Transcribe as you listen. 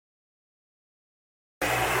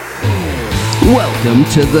Welcome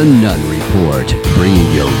to the Nunn Report, bringing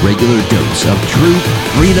your regular dose of truth,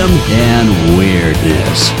 freedom, and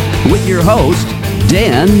weirdness. With your host,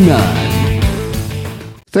 Dan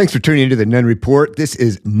Nunn. Thanks for tuning into the Nunn Report. This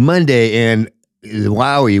is Monday, and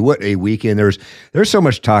wowie, what a weekend. There's so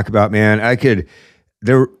much to talk about, man.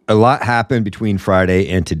 A lot happened between Friday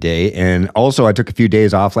and today, and also I took a few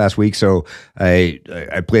days off last week, so I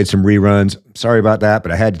played some reruns. Sorry about that,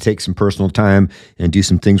 but I had to take some personal time and do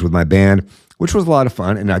some things with my band, which was a lot of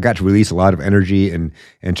fun, and I got to release a lot of energy and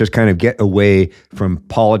just kind of get away from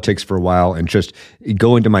politics for a while and just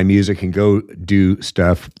go into my music and go do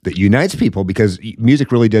stuff that unites people, because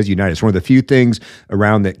music really does unite. It's one of the few things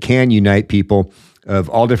around that can unite people of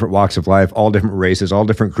all different walks of life, all different races, all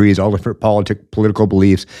different creeds, all different political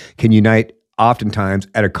beliefs can unite oftentimes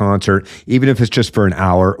at a concert, even if it's just for an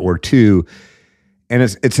hour or two. And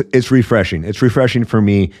it's refreshing. It's refreshing for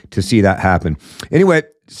me to see that happen. Anyway,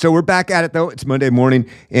 so we're back at it though. It's Monday morning,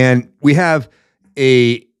 and we have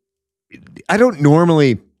I don't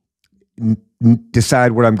normally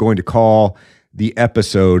decide what I'm going to call the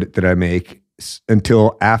episode that I make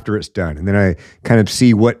until after it's done. And then I kind of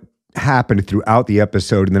see what happened throughout the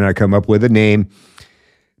episode, and then I come up with a name.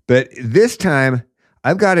 But this time,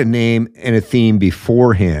 I've got a name and a theme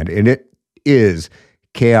beforehand, and it is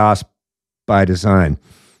Chaos by Design.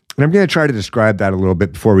 And I'm going to try to describe that a little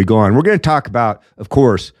bit before we go on. We're going to talk about, of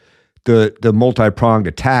course, the multi-pronged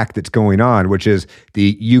attack that's going on, which is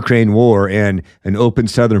the Ukraine war and an open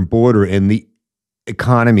southern border and the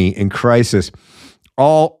economy in crisis,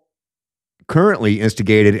 all currently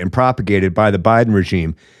instigated and propagated by the Biden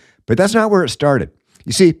regime. But that's not where it started.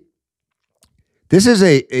 You see, this is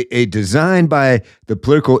a design by the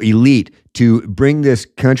political elite to bring this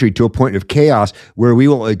country to a point of chaos where we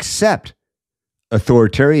will accept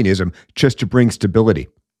authoritarianism just to bring stability.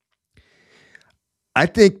 I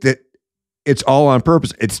think that it's all on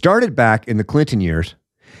purpose. It started back in the Clinton years,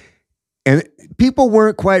 and people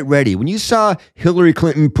weren't quite ready. When you saw Hillary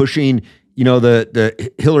Clinton pushing,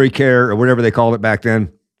 the Hillary Care or whatever they called it back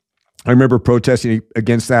then, I remember protesting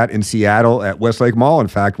against that in Seattle at Westlake Mall, in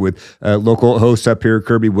fact, with local hosts up here,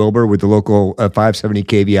 Kirby Wilbur, with the local 570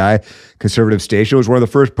 KVI conservative station. It was one of the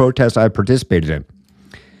first protests I participated in.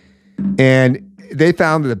 And they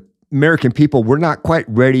found that the American people were not quite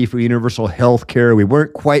ready for universal health care. We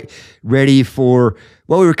weren't quite ready we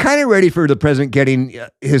were kind of ready for the president getting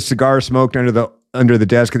his cigar smoked under the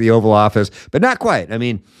desk at the Oval Office, but not quite. I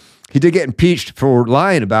mean, he did get impeached for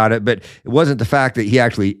lying about it, but it wasn't the fact that he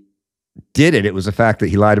actually did it. It was the fact that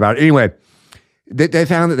he lied about it. Anyway, they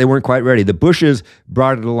found that they weren't quite ready. The Bushes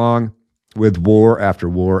brought it along with war after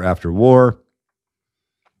war after war.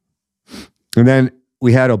 And then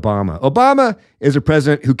we had Obama. Obama is a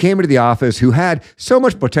president who came into the office who had so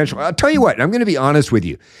much potential. I'll tell you what, I'm going to be honest with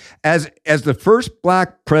you. As the first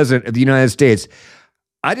black president of the United States,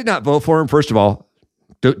 I did not vote for him, first of all.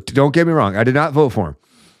 Don't get me wrong. I did not vote for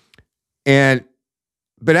him.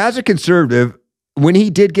 But as a conservative, when he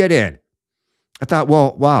did get in, I thought,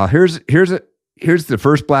 well, wow, here's the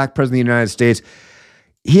first black president of the United States.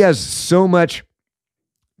 He has so much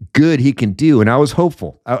good he can do. And I was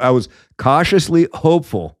hopeful. I was cautiously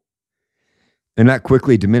hopeful. And that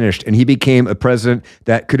quickly diminished. And he became a president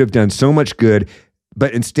that could have done so much good.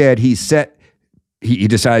 But instead, he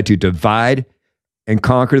decided to divide and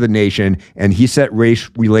conquer the nation. And he set race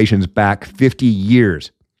relations back 50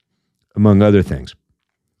 years, among other things.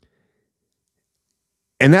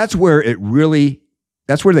 And that's where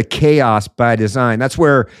that's where the chaos by design, that's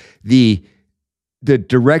where the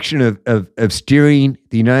direction of steering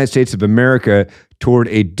the United States of America toward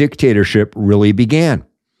a dictatorship really began.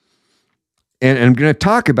 And I'm going to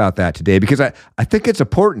talk about that today because I think it's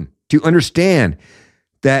important to understand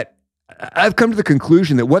that I've come to the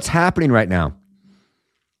conclusion that what's happening right now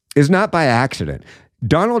is not by accident.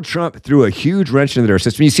 Donald Trump threw a huge wrench into their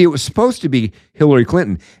system. You see, it was supposed to be Hillary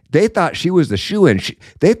Clinton. They thought she was the shoo-in.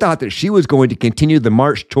 They thought that she was going to continue the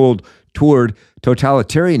march toward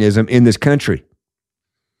totalitarianism in this country.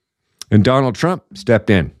 And Donald Trump stepped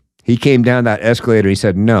in. He came down that escalator. He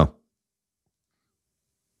said, no,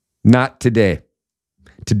 not today.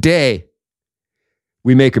 Today,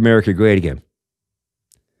 we make America great again.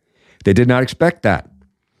 They did not expect that.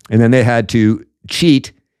 And then they had to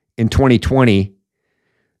cheat in 2020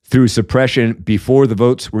 through suppression before the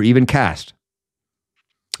votes were even cast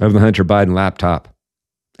of the Hunter Biden laptop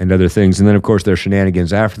and other things. And then, of course, their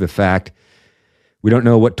shenanigans after the fact. We don't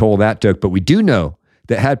know what toll that took, but we do know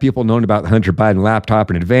that had people known about the Hunter Biden laptop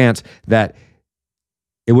in advance, that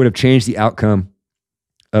it would have changed the outcome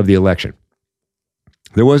of the election.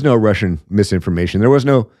 There was no Russian misinformation. There was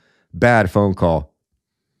no bad phone call.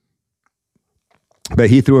 But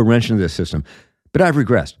he threw a wrench into the system. But I've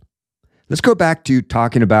regressed. Let's go back to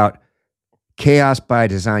talking about chaos by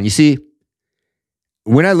design. You see,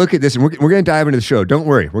 when I look at this, and we're going to dive into the show, don't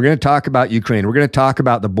worry. We're going to talk about Ukraine. We're going to talk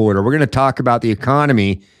about the border. We're going to talk about the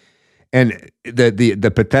economy and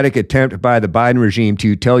the pathetic attempt by the Biden regime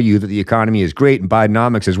to tell you that the economy is great and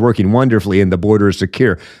Bidenomics is working wonderfully and the border is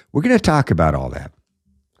secure. We're going to talk about all that.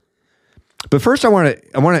 But first, I want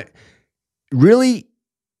to really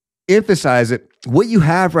emphasize that what you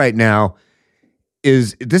have right now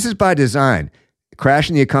is by design.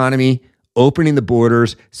 Crashing the economy, opening the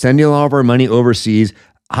borders, sending all of our money overseas,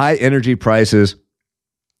 high energy prices.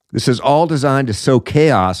 This is all designed to sow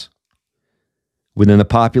chaos within the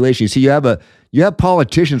population. You see, you have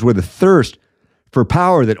politicians with a thirst for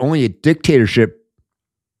power that only a dictatorship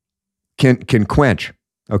can quench.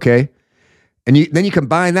 Okay, and then you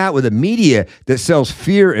combine that with a media that sells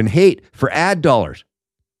fear and hate for ad dollars.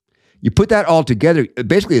 You put that all together,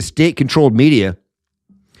 basically a state-controlled media.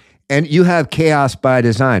 And you have chaos by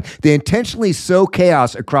design. They intentionally sow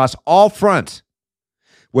chaos across all fronts,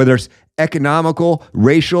 whether it's economical,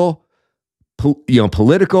 racial,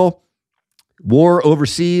 political, war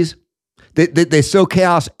overseas. They sow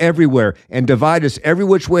chaos everywhere and divide us every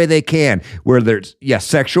which way they can. Whether it's,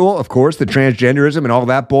 sexual, of course, the transgenderism and all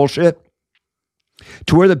that bullshit,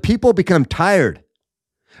 to where the people become tired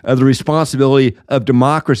of the responsibility of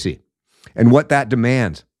democracy and what that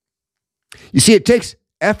demands. You see, it takes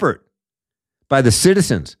effort by the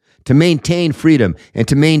citizens to maintain freedom and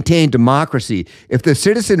to maintain democracy. If the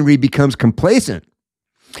citizenry becomes complacent,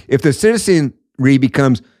 if the citizenry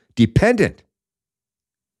becomes dependent,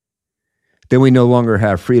 then we no longer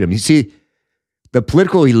have freedom. You see, the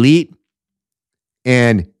political elite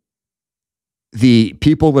and the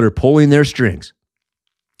people that are pulling their strings,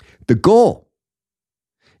 the goal,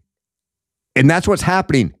 and that's what's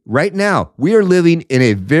happening right now. We are living in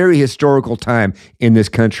a very historical time in this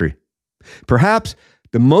country. Perhaps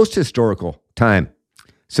the most historical time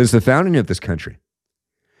since the founding of this country.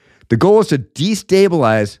 The goal is to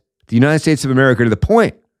destabilize the United States of America to the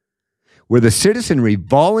point where the citizenry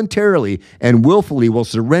voluntarily and willfully will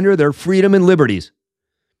surrender their freedom and liberties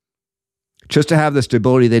just to have the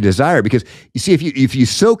stability they desire. Because you see, if you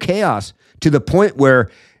sow chaos to the point where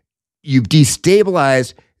you've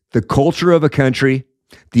destabilized the culture of a country,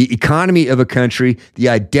 the economy of a country, the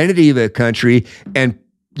identity of a country, and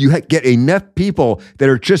you get enough people that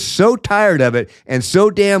are just so tired of it and so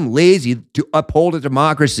damn lazy to uphold a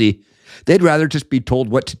democracy, they'd rather just be told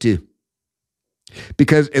what to do.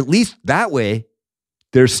 Because at least that way,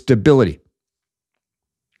 there's stability.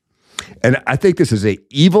 And I think this is an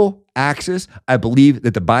evil axis. I believe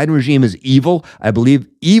that the Biden regime is evil. I believe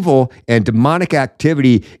evil and demonic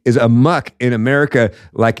activity is amuck in America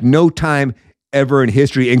like no time ever in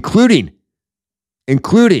history, including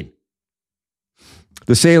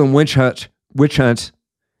the Salem witch hunts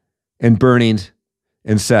and burnings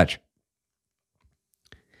and such.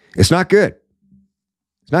 It's not good.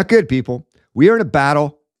 It's not good, people. We are in a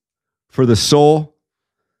battle for the soul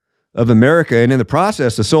of America, and in the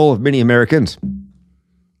process, the soul of many Americans. And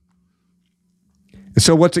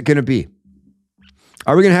so what's it going to be?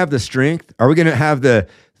 Are we going to have the strength? Are we going to have the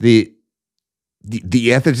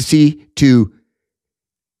efficacy to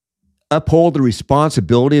uphold the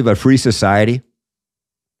responsibility of a free society?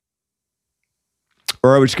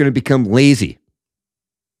 Or are we just going to become lazy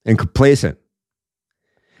and complacent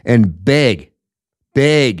and beg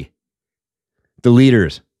the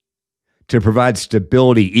leaders to provide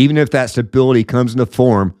stability, even if that stability comes in the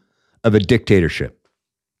form of a dictatorship?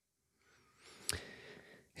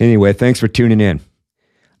 Anyway, thanks for tuning in.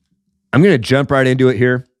 I'm going to jump right into it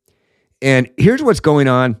here. And here's what's going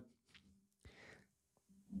on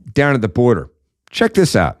down at the border. Check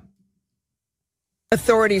this out.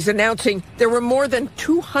 Authorities announcing there were more than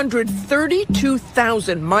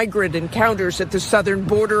 232,000 migrant encounters at the southern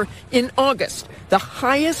border in August, the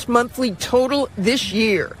highest monthly total this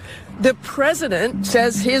year. The president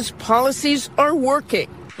says his policies are working.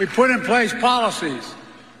 We put in place policies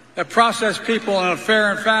that process people in a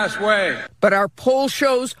fair and fast way. But our poll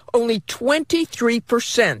shows only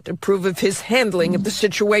 23% approve of his handling of the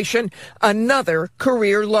situation, another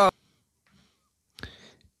career low.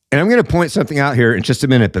 And I'm going to point something out here in just a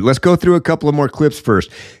minute, but let's go through a couple of more clips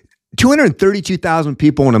first. 232,000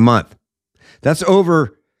 people in a month. That's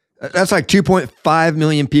like 2.5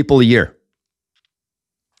 million people a year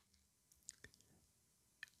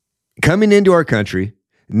coming into our country,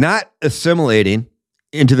 not assimilating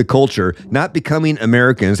into the culture, not becoming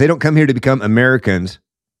Americans. They don't come here to become Americans.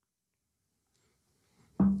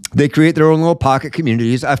 They create their own little pocket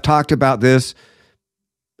communities. I've talked about this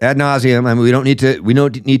ad nauseum. I mean, we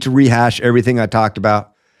don't need to rehash everything I talked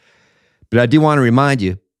about. But I do want to remind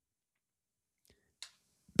you,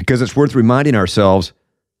 because it's worth reminding ourselves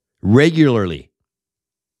regularly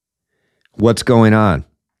what's going on.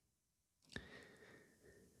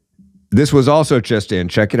 This was also just in.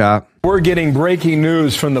 Check it out. We're getting breaking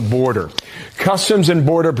news from the border. Customs and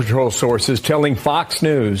Border Patrol sources telling Fox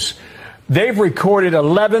News they've recorded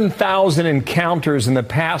 11,000 encounters in the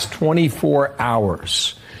past 24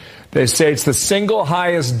 hours. They say it's the single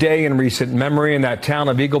highest day in recent memory in that town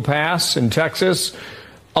of Eagle Pass in Texas.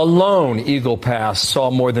 Alone, Eagle Pass saw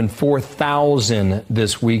more than 4,000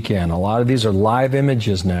 this weekend. A lot of these are live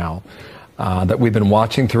images now that we've been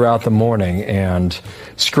watching throughout the morning. And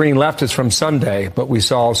screen left is from Sunday, but we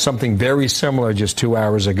saw something very similar just 2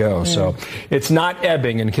 hours ago. So it's not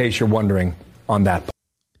ebbing, in case you're wondering on that.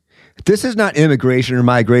 This is not immigration or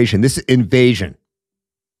migration. This is invasion.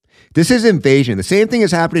 This is invasion. The same thing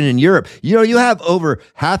is happening in Europe. You know, you have over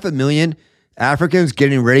 500,000 Africans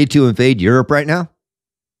getting ready to invade Europe right now.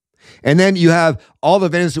 And then you have all the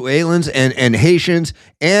Venezuelans and Haitians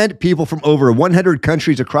and people from over 100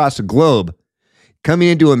 countries across the globe coming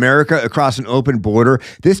into America across an open border.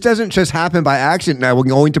 This doesn't just happen by accident, and I'm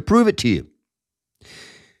going to prove it to you.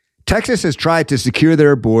 Texas has tried to secure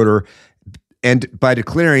their border and by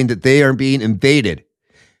declaring that they are being invaded.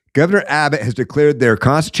 Governor Abbott has declared their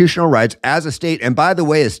constitutional rights as a state, and by the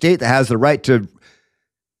way, a state that has the right to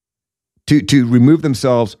remove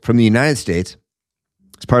themselves from the United States.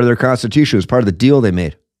 It's part of their constitution. It's part of the deal they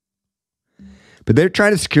made. But they're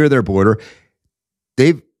trying to secure their border.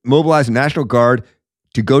 They've mobilized the National Guard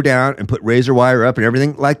to go down and put razor wire up and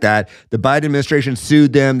everything like that. The Biden administration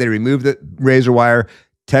sued them. They removed the razor wire.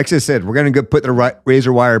 Texas said, we're going to put the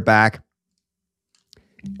razor wire back.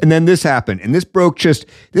 And then this happened. And this broke just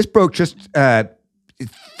 30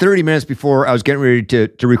 minutes before I was getting ready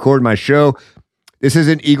to record my show. This is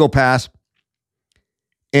in Eagle Pass.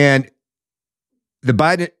 And the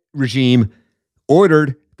Biden regime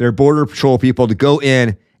ordered their Border Patrol people to go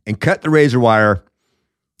in and cut the razor wire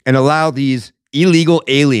and allow these illegal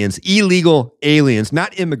aliens,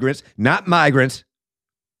 not immigrants, not migrants,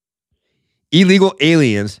 illegal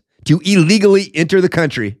aliens to illegally enter the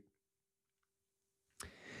country.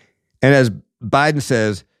 And as Biden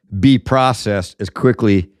says, be processed as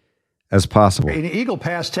quickly as possible. In Eagle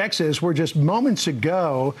Pass, Texas, where just moments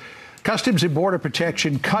ago, Customs and Border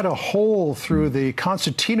Protection cut a hole through the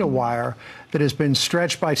concertina wire that has been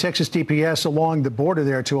stretched by Texas DPS along the border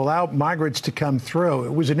there to allow migrants to come through.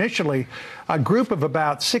 It was initially a group of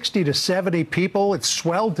about 60 to 70 people. It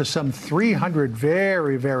swelled to some 300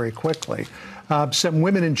 very, very quickly. Some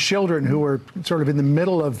women and children who were sort of in the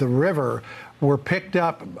middle of the river were picked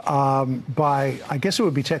up by, I guess it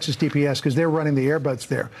would be Texas DPS, because they're running the airboats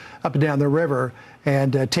there up and down the river,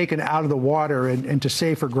 and taken out of the water and into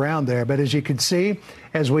safer ground there. But as you can see,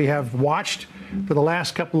 as we have watched for the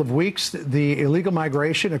last couple of weeks, the illegal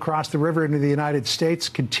migration across the river into the United States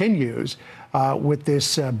continues with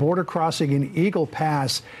this border crossing in Eagle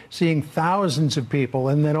Pass, seeing thousands of people.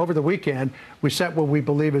 And then over the weekend, we set what we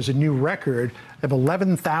believe is a new record of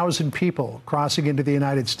 11,000 people crossing into the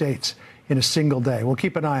United States in a single day. We'll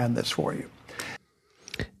keep an eye on this for you.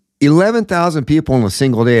 11,000 people in a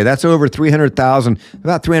single day. That's over 300,000,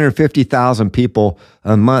 about 350,000 people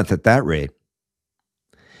a month at that rate.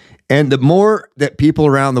 And the more that people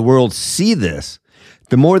around the world see this,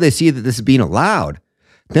 the more they see that this is being allowed,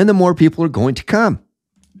 then the more people are going to come.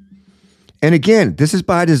 And again, this is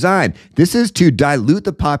by design. This is to dilute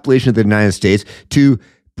the population of the United States, to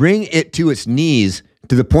bring it to its knees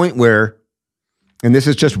to the point where, and this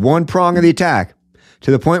is just one prong of the attack, to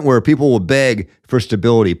the point where people will beg for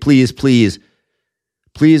stability. Please, please,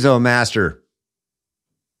 please, oh master,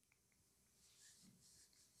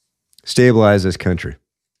 stabilize this country.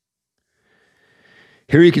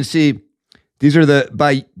 Here you can see these are the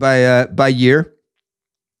by year,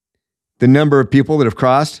 the number of people that have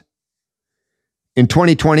crossed. In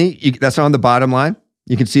 2020, that's on the bottom line.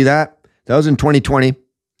 You can see that. That was in 2020,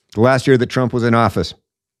 the last year that Trump was in office.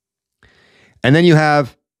 And then you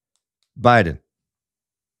have Biden.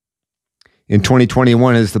 In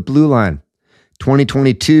 2021 is the blue line.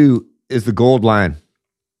 2022 is the gold line.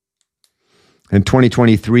 And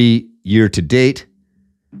 2023 year to date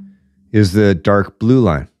is the dark blue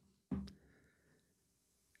line.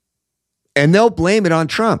 And they'll blame it on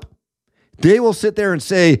Trump. They will sit there and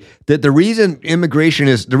say that the reason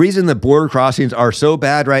the reason the border crossings are so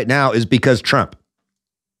bad right now is because Trump.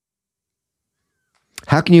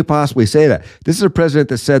 How can you possibly say that? This is a president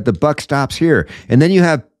that said the buck stops here. And then you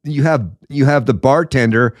have the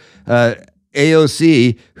bartender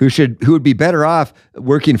AOC, who would be better off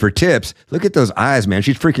working for tips. Look at those eyes, man.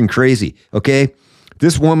 She's freaking crazy. Okay,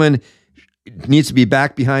 this woman needs to be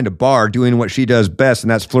back behind a bar doing what she does best, and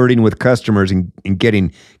that's flirting with customers and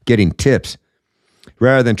getting tips,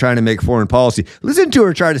 rather than trying to make foreign policy. Listen to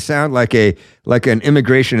her try to sound like an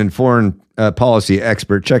immigration and foreign policy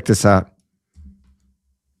expert. Check this out.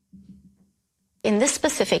 In this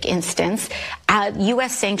specific instance,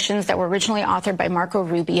 U.S. sanctions that were originally authored by Marco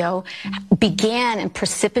Rubio began and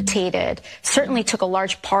precipitated, certainly took a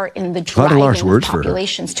large part in the driving of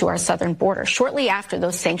populations to our southern border. Shortly after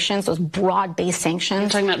those sanctions, those broad-based sanctions. You're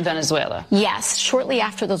talking about Venezuela. Yes. Shortly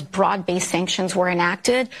after those broad-based sanctions were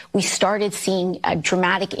enacted, we started seeing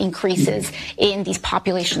dramatic increases in these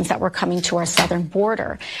populations that were coming to our southern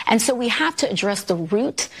border. And so we have to address the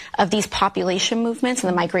root of these population movements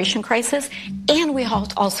and the migration crisis. And we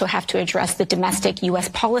also have to address the domestic U.S.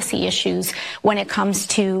 policy issues when it comes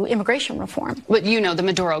to immigration reform. But the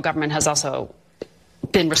Maduro government has also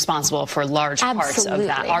been responsible for large parts of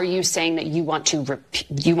that. Are you saying that you want the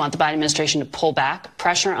Biden administration to pull back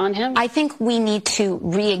pressure on him? I think we need to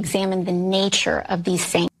re-examine the nature of these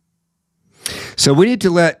sanctions. So we need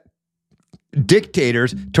to let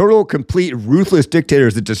dictators, total, complete, ruthless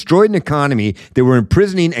dictators that destroyed an economy, that were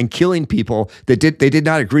imprisoning and killing people that they did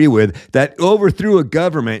not agree with, that overthrew a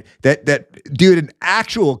government, that did an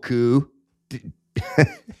actual coup,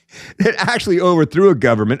 that actually overthrew a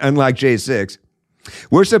government, unlike J6.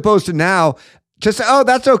 We're supposed to now just say, oh,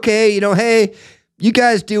 that's okay. Hey, you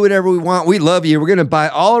guys do whatever we want. We love you. We're going to buy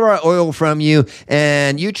all of our oil from you.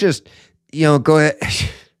 And you just, go ahead.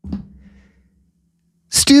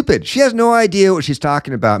 Stupid. She has no idea what she's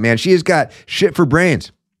talking about, man. She has got shit for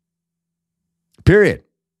brains. Period.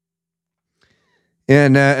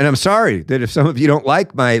 And I'm sorry that if some of you don't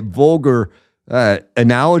like my vulgar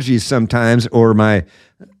analogies sometimes or my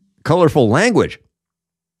colorful language.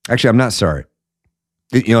 Actually, I'm not sorry.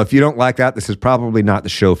 If you don't like that, this is probably not the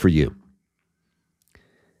show for you.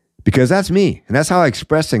 Because that's me. And that's how I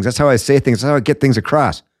express things. That's how I say things. That's how I get things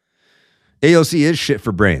across. AOC is shit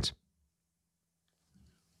for brains.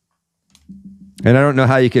 And I don't know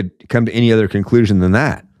how you could come to any other conclusion than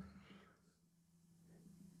that.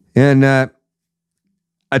 And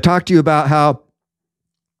I talked to you about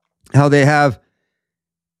how they have,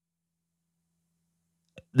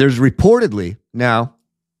 there's reportedly now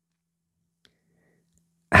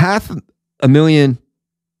 500,000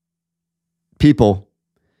 people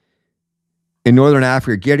in Northern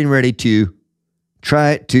Africa getting ready to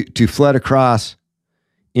try to flood across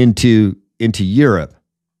into Europe.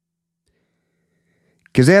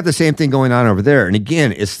 Because they have the same thing going on over there. And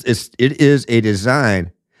again, it is a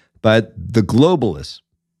design by the globalists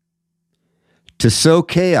to sow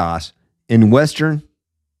chaos in Western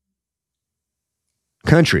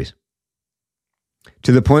countries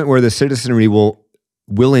to the point where the citizenry will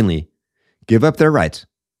willingly give up their rights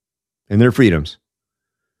and their freedoms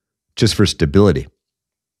just for stability.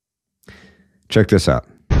 Check this out.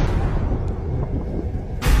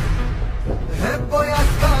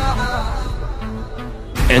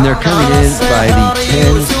 And they're coming in by the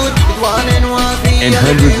tens and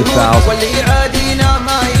hundreds of thousands.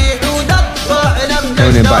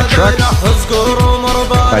 Coming in by trucks,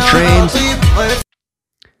 by trains,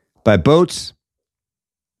 by boats.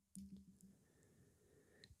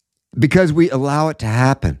 Because we allow it to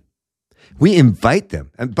happen. We invite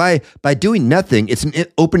them. And by doing nothing, it's an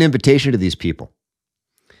open invitation to these people.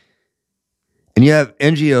 And you have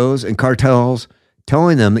NGOs and cartels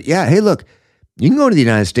telling them that, yeah, hey, look, you can go to the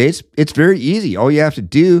United States. It's very easy. All you have to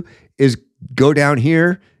do is go down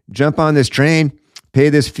here, jump on this train, pay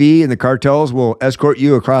this fee, and the cartels will escort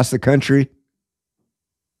you across the country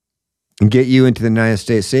and get you into the United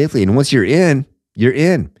States safely. And once you're in, you're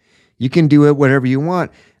in. You can do it whatever you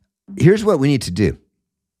want. Here's what we need to do.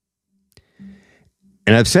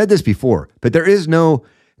 And I've said this before, but there is no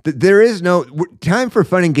time for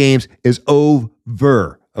fun and games is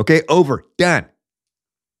over. Okay? Over. Done.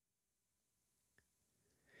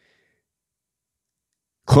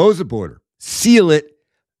 Close the border, seal it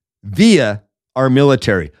via our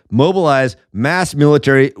military, mobilize mass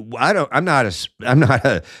military. I'm not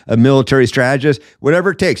a military strategist.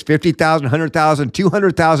 Whatever it takes, 50,000, 100,000,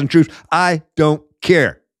 200,000 troops. I don't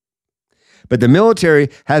care. But the military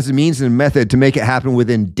has the means and method to make it happen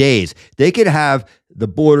within days. They could have the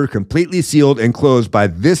border completely sealed and closed by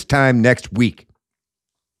this time next week.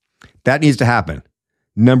 That needs to happen.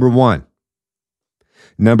 Number one.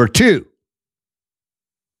 Number two.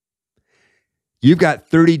 You've got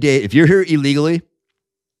 30 days. If you're here illegally,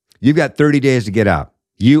 you've got 30 days to get out.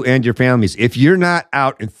 You and your families. If you're not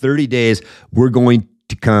out in 30 days, we're going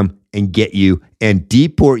to come and get you and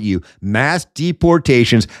deport you. Mass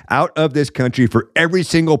deportations out of this country for every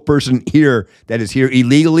single person here that is here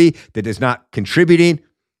illegally, that is not contributing.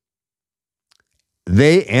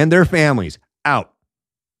 They and their families out.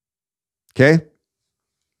 Okay?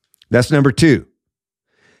 That's number 2.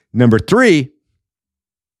 Number 3,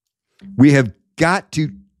 we have got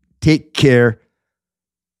to take care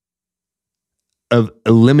of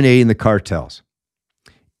eliminating the cartels.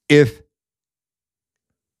 And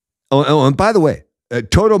by the way, a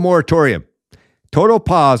total moratorium, total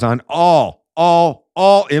pause on all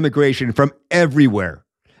immigration from everywhere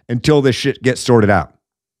until this shit gets sorted out.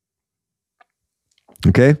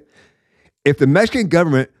 Okay? If the Mexican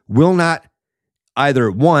government will not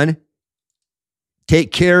either 1,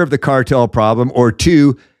 take care of the cartel problem, or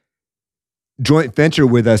 2, joint venture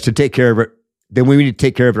with us to take care of it, then we need to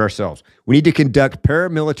take care of it ourselves. We need to conduct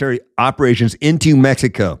paramilitary operations into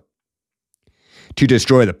Mexico to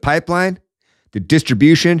destroy the pipeline, the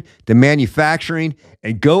distribution, the manufacturing,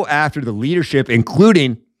 and go after the leadership,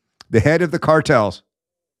 including the head of the cartels,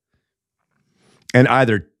 and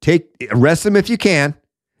either arrest them if you can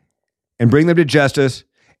and bring them to justice.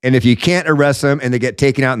 And if you can't arrest them and they get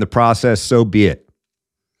taken out in the process, so be it.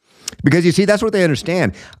 Because you see, that's what they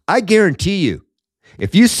understand. I guarantee you,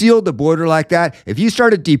 if you sealed the border like that, if you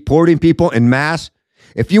started deporting people en masse,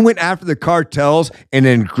 if you went after the cartels in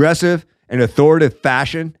an aggressive and authoritative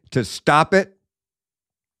fashion to stop it,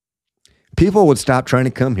 people would stop trying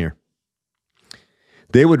to come here.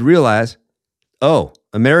 They would realize, oh,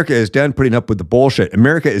 America is done putting up with the bullshit.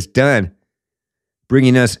 America is done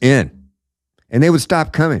bringing us in. And they would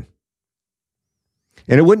stop coming.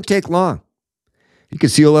 And it wouldn't take long. You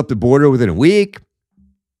could seal up the border within a week,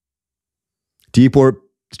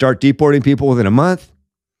 start deporting people within a month,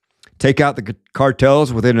 take out the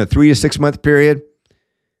cartels within a 3 to 6 month period.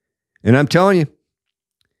 And I'm telling you,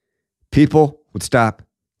 people would stop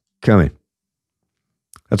coming.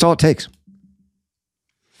 That's all it takes.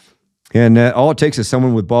 And all it takes is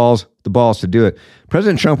someone with the balls to do it.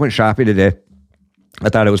 President Trump went shopping today. I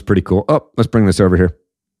thought it was pretty cool. Oh, let's bring this over here.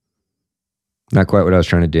 Not quite what I was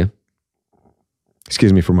trying to do.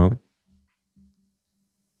 Excuse me for a moment.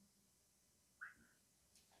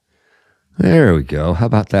 There we go. How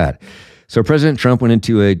about that? So President Trump went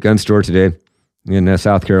into a gun store today in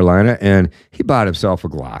South Carolina, and he bought himself a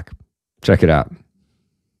Glock. Check it out.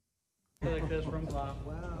 Like this from Glock.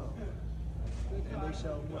 Wow. And they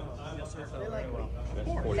sell well.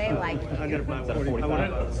 They like I gotta buy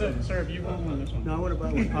one. Sir, if you want one, this one. No, I want to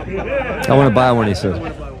buy one. I want to buy one, he says.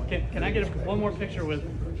 Can I get one more picture with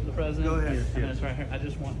the president? Go ahead. Here. It's right here. I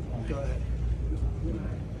just want. Go ahead.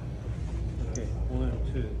 Okay, 1,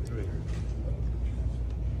 2, 3.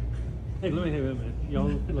 Hey, let me wait a minute. Y'all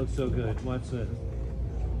look so good. Watch this.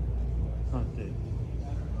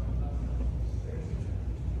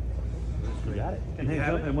 You got it. And hey,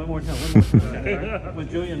 and one more time.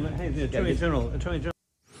 With Julian, hey, the Attorney General.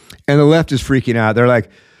 And the left is freaking out. They're like,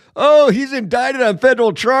 oh, he's indicted on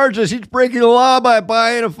federal charges. He's breaking the law by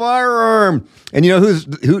buying a firearm. And you know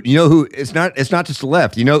who it's not just the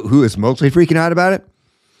left. You know who is mostly freaking out about it?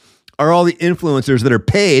 Are all the influencers that are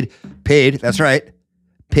paid, that's right,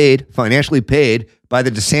 financially paid by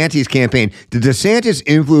the DeSantis campaign. The DeSantis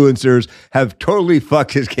influencers have totally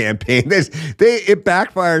fucked his campaign. It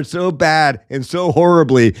backfired so bad and so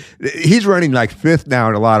horribly. He's running like 5th now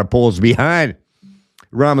in a lot of polls behind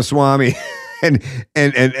Ramaswamy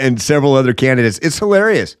and several other candidates. It's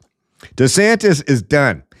hilarious. DeSantis is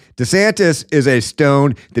done. DeSantis is a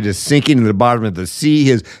stone that is sinking in the bottom of the sea.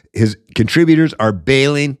 His contributors are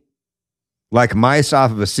bailing like mice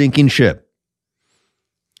off of a sinking ship.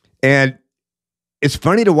 And it's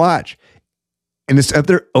funny to watch. And it's of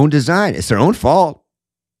their own design. It's their own fault.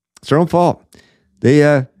 It's their own fault.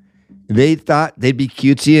 They thought they'd be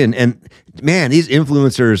cutesy. And man, these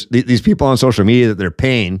influencers, these people on social media that they're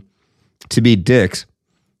paying to be dicks,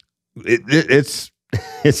 it's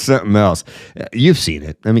something else. You've seen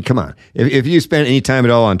it. I mean, come on. If you spend any time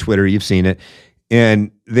at all on Twitter, you've seen it.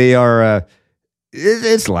 And they are,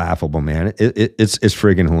 it's laughable, man. It's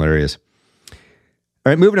friggin' hilarious. All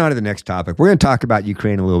right, moving on to the next topic. We're going to talk about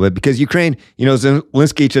Ukraine a little bit because Ukraine,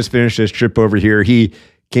 Zelensky just finished his trip over here. He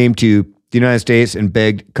came to the United States and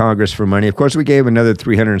begged Congress for money. Of course, we gave another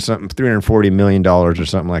 $340 million or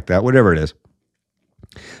something like that, whatever it is.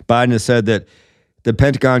 Biden has said that the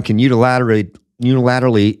Pentagon can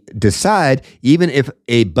unilaterally decide, even if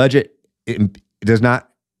a budget there's not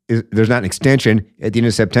an extension at the end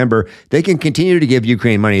of September, they can continue to give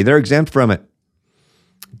Ukraine money. They're exempt from it.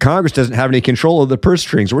 Congress doesn't have any control of the purse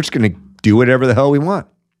strings. We're just going to do whatever the hell we want.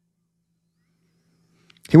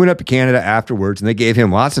 He went up to Canada afterwards, and they gave him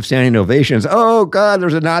lots of standing ovations. Oh, God,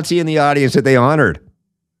 there's a Nazi in the audience that they honored.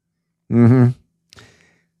 Something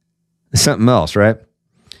else, right?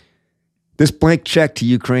 This blank check to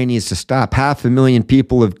Ukraine needs to stop. 500,000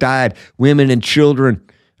 people have died. Women and children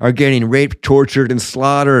are getting raped, tortured, and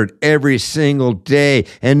slaughtered every single day.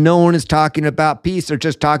 And no one is talking about peace. They're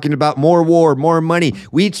just talking about more war, more money.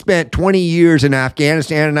 We'd spent 20 years in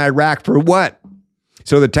Afghanistan and Iraq for what?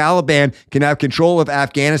 So the Taliban can have control of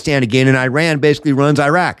Afghanistan again, and Iran basically runs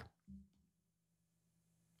Iraq.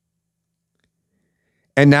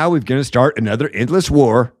 And now we're going to start another endless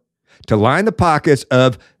war to line the pockets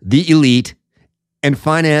of the elite and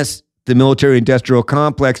finance the military-industrial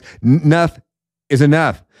complex. Enough is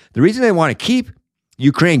enough. The reason they want to keep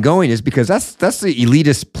Ukraine going is because that's the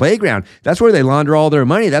elitist playground. That's where they launder all their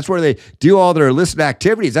money. That's where they do all their illicit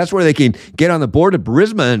activities. That's where they can get on the board of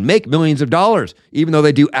Burisma and make millions of dollars, even though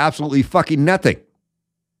they do absolutely fucking nothing.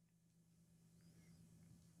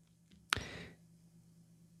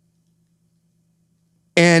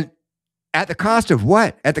 And at the cost of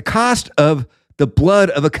what? At the cost of the blood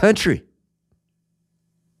of a country.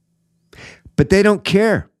 But they don't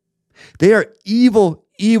care. They are evil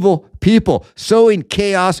people sowing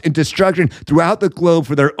chaos and destruction throughout the globe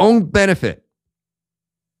for their own benefit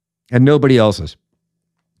and nobody else's.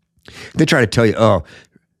 They try to tell you, oh,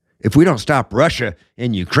 if we don't stop Russia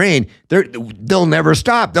and Ukraine, they'll never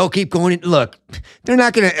stop. They'll keep going. Look, they're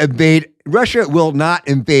not going to invade. Russia will not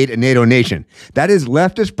invade a NATO nation. That is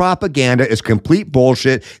leftist propaganda. It's complete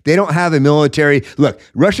bullshit. They don't have a military. Look,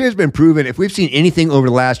 Russia has been proven, if we've seen anything over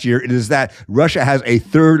the last year, it is that Russia has a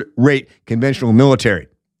third-rate conventional military.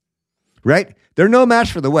 Right? They're no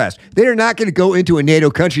match for the West. They are not going to go into a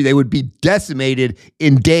NATO country. They would be decimated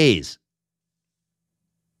in days.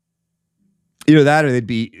 Either that or they'd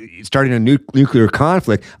be starting a nuclear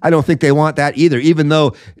conflict. I don't think they want that either, even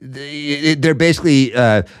though they're basically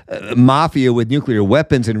mafia with nuclear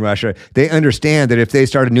weapons in Russia. They understand that if they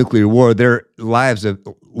start a nuclear war, their lives of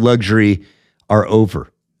luxury are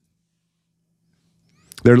over.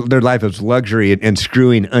 Their life of luxury and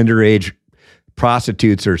screwing underage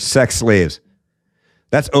prostitutes or sex slaves,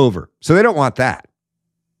 that's over. So they don't want that,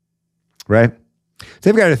 right?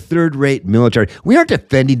 They've got a third-rate military. We aren't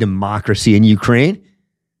defending democracy in Ukraine.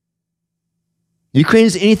 Ukraine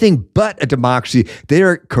is anything but a democracy. They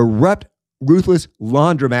are a corrupt, ruthless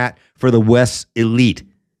laundromat for the West's elite.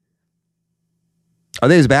 Are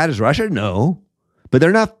they as bad as Russia? No, but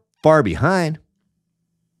they're not far behind.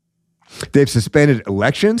 They've suspended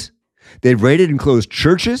elections. They've raided and closed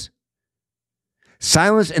churches,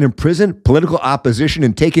 silenced and imprisoned political opposition,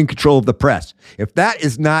 and taken control of the press. If that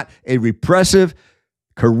is not a repressive,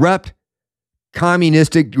 corrupt,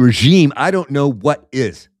 communistic regime, I don't know what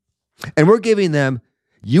is. And we're giving them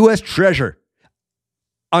U.S. treasure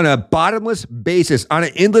on a bottomless basis, on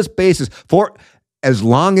an endless basis, for as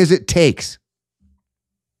long as it takes.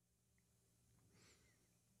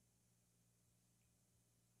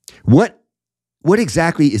 What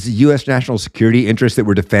exactly is the U.S. national security interest that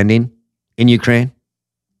we're defending in Ukraine?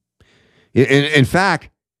 In fact,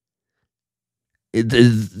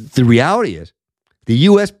 the reality is the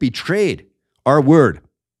U.S. betrayed our word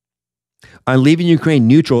on leaving Ukraine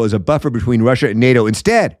neutral as a buffer between Russia and NATO.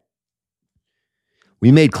 Instead,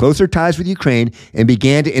 we made closer ties with Ukraine and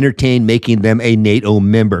began to entertain making them a NATO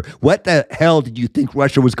member. What the hell did you think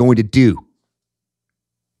Russia was going to do?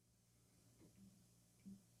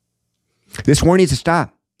 This war needs to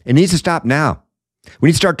stop. It needs to stop now. We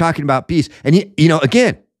need to start talking about peace. And,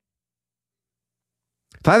 again,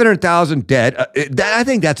 500,000 dead. I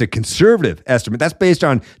think that's a conservative estimate. That's based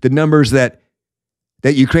on the numbers that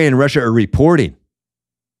Ukraine and Russia are reporting.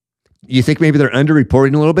 You think maybe they're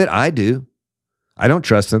underreporting a little bit? I do. I don't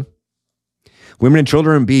trust them. Women and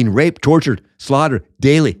children are being raped, tortured, slaughtered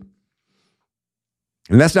daily.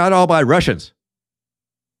 And that's not all by Russians.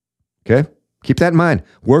 Okay? Keep that in mind.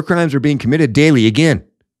 War crimes are being committed daily, again.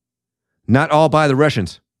 Not all by the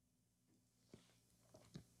Russians.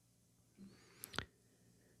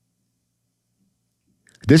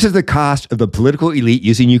 This is the cost of the political elite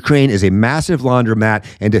using Ukraine as a massive laundromat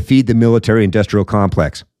and to feed the military-industrial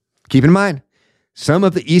complex. Keep in mind, some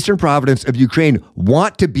of the eastern provinces of Ukraine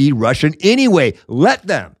want to be Russian anyway. Let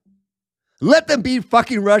them. Let them be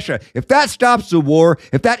fucking Russia. If that stops the war,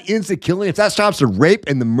 if that ends the killing, if that stops the rape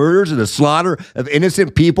and the murders and the slaughter of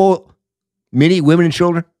innocent people, many women and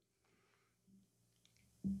children,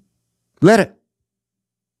 let it.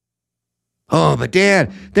 Oh, but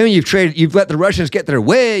Dan, then you've let the Russians get their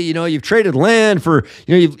way. You've traded land for,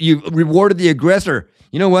 you've rewarded the aggressor.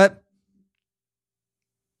 You know what?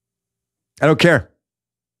 I don't care.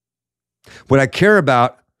 What I care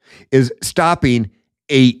about is stopping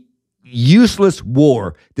a useless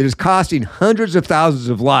war that is costing hundreds of thousands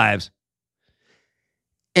of lives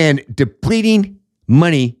and depleting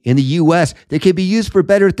money in the U.S. that can be used for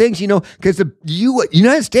better things, because the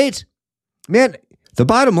United States, man, the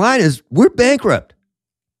bottom line is we're bankrupt.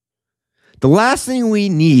 The last thing we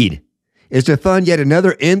need is to fund yet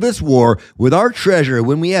another endless war with our treasure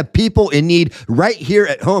when we have people in need right here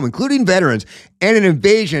at home, including veterans, and an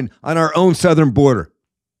invasion on our own southern border.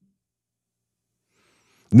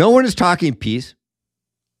 No one is talking peace.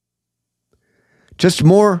 Just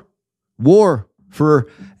more war for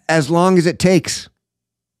as long as it takes.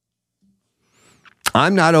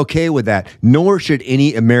 I'm not okay with that, nor should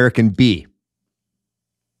any American be.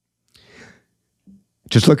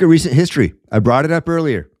 Just look at recent history. I brought it up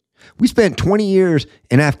earlier. We spent 20 years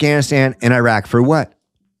in Afghanistan and Iraq for what?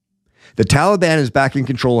 The Taliban is back in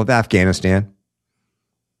control of Afghanistan,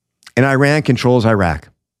 and Iran controls Iraq.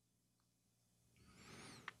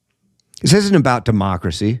 This isn't about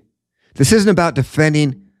democracy. This isn't about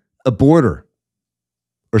defending a border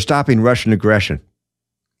or stopping Russian aggression.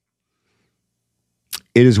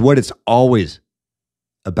 It is what it's always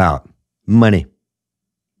about: money.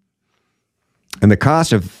 And the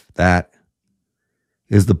cost of that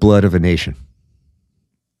is the blood of a nation.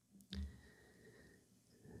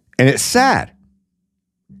 And it's sad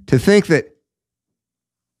to think that,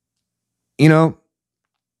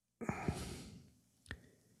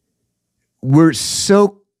 we're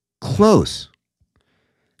so close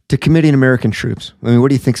to committing American troops. I mean, what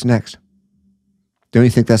do you think's next? Don't you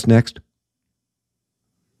think that's next?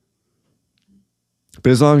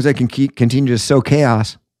 But as long as they can continue to sow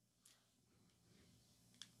chaos,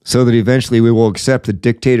 so that eventually we will accept the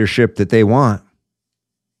dictatorship that they want,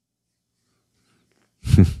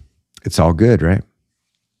 it's all good, right?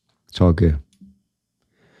 It's all good.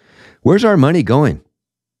 Where's our money going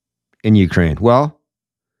in Ukraine? Well,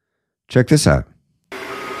 check this out.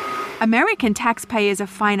 American taxpayers are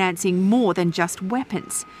financing more than just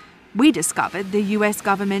weapons. We discovered the US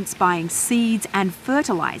government's buying seeds and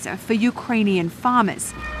fertilizer for Ukrainian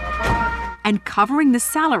farmers and covering the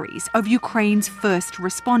salaries of Ukraine's first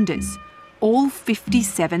responders, all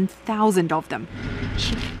 57,000 of them.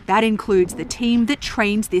 That includes the team that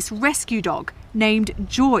trains this rescue dog named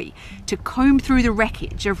Joy to comb through the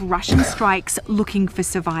wreckage of Russian strikes looking for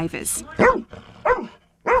survivors.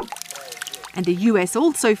 And the US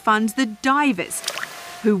also funds the divers,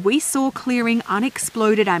 who we saw clearing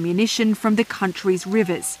unexploded ammunition from the country's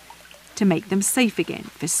rivers to make them safe again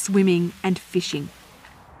for swimming and fishing.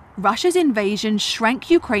 Russia's invasion shrank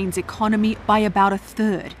Ukraine's economy by about a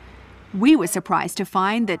third. We were surprised to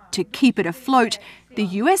find that to keep it afloat, the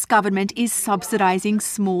US government is subsidizing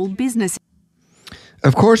small businesses.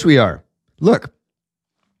 Of course we are. Look.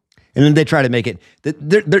 And then they try to make it,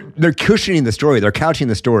 they're cushioning the story. They're couching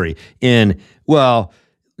the story in, look,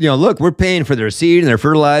 we're paying for their seed and their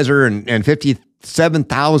fertilizer and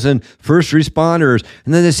 57,000 first responders.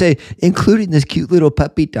 And then they say, including this cute little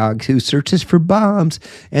puppy dog who searches for bombs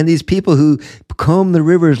and these people who comb the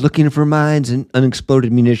rivers looking for mines and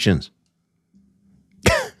unexploded munitions.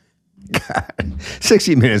 God,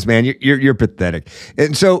 60 Minutes, man, you're pathetic.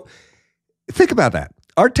 And so think about that.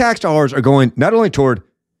 Our tax dollars are going not only toward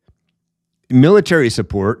military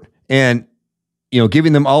support and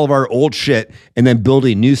giving them all of our old shit and then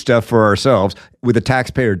building new stuff for ourselves with a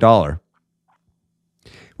taxpayer dollar.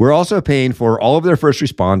 We're also paying for all of their first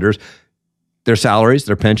responders, their salaries,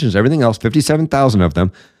 their pensions, everything else, 57,000 of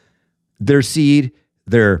them, their seed,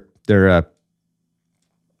 their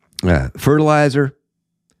fertilizer.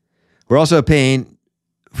 We're also paying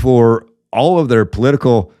for all of their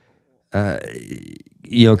political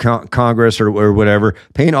Congress or whatever,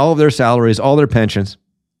 paying all of their salaries, all their pensions.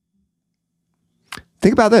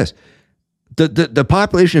 Think about this. The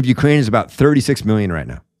population of Ukraine is about 36 million right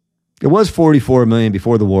now. It was 44 million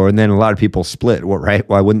before the war, and then a lot of people split, right?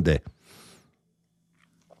 Why wouldn't they?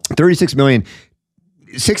 36 million.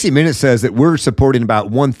 60 Minutes says that we're supporting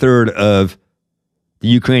about 1/3 of the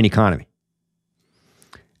Ukraine economy,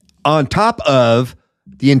 on top of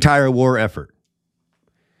the entire war effort.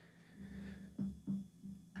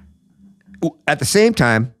 At the same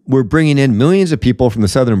time, we're bringing in millions of people from the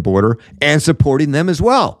southern border and supporting them as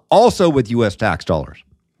well, also with U.S. tax dollars.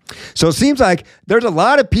 So it seems like there's a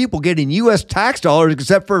lot of people getting U.S. tax dollars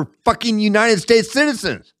except for fucking United States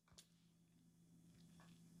citizens.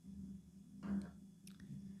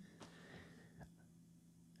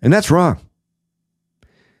 And that's wrong.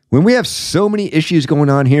 When we have so many issues going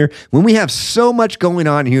on here, when we have so much going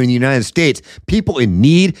on here in the United States, people in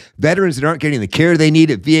need, veterans that aren't getting the care they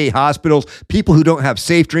need at VA hospitals, people who don't have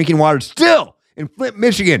safe drinking water, still in Flint,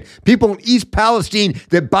 Michigan, people in East Palestine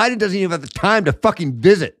that Biden doesn't even have the time to fucking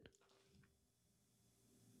visit.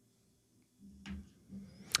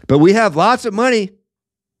 But we have lots of money,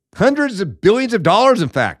 hundreds of billions of dollars, in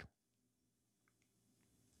fact,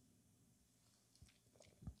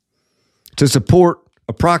 to support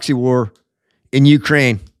a proxy war in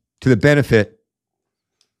Ukraine to the benefit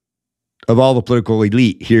of all the political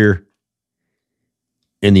elite here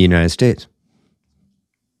in the United States.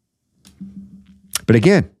 But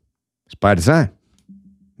again, it's by design.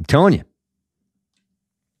 I'm telling you.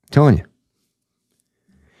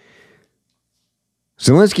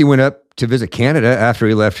 Zelensky went up to visit Canada after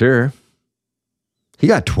he left here. He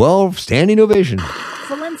got 12 standing ovations.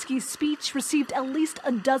 Zelensky's speech received at least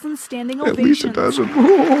a dozen standing At ovations. least a dozen.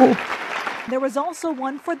 There was also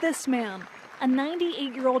one for this man, a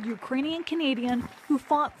 98-year-old Ukrainian Canadian who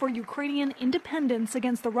fought for Ukrainian independence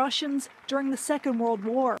against the Russians during the Second World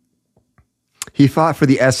War. He fought for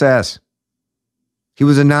the SS. He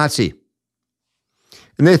was a Nazi.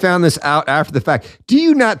 And they found this out after the fact. Do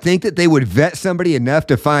you not think that they would vet somebody enough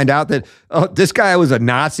to find out that, oh, this guy was a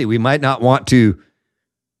Nazi? We might not want to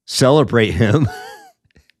celebrate him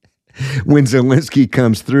when Zelensky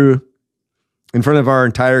comes through in front of our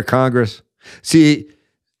entire Congress. See,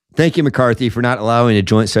 thank you, McCarthy, for not allowing a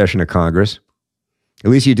joint session of Congress.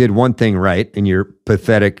 At least you did one thing right in your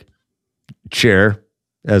pathetic chair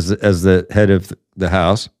as the head of the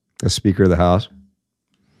House, as Speaker of the House.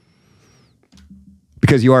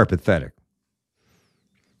 Because you are pathetic.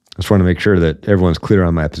 I just want to make sure that everyone's clear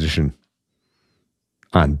on my position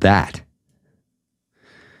on that.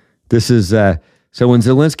 This is, so when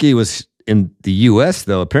Zelensky was in the U.S.,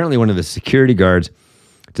 though, apparently one of the security guards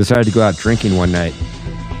decided to go out drinking one night.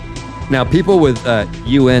 Now, people with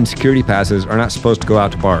UN security passes are not supposed to go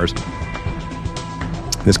out to bars.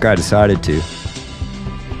 This guy decided to.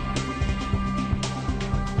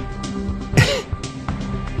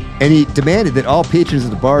 And he demanded that all patrons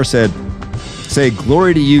of the bar say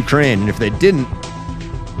glory to Ukraine. And if they didn't,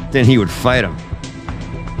 then he would fight them.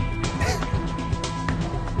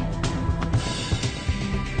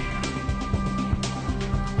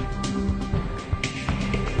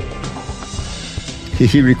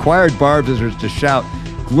 He required bar visitors to shout,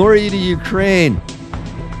 glory to Ukraine.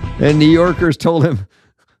 And New Yorkers told him,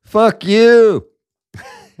 fuck you.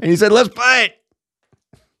 And he said, let's fight.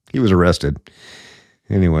 He was arrested.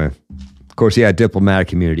 Anyway, of course, he had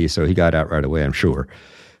diplomatic immunity, so he got out right away, I'm sure.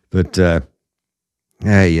 But,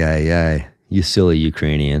 you silly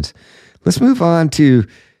Ukrainians. Let's move on to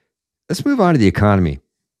the economy,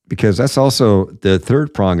 because that's also the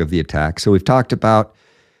third prong of the attack. So we've talked about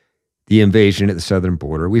the invasion at the southern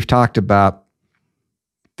border. We've talked about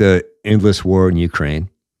the endless war in Ukraine.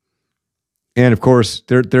 And of course,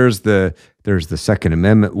 there's the Second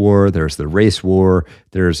Amendment war, there's the race war,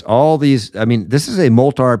 there's all these. I mean, this is a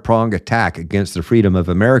multi-pronged attack against the freedom of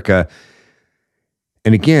America.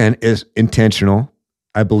 And again, is intentional.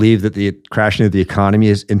 I believe that the crashing of the economy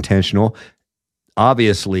is intentional.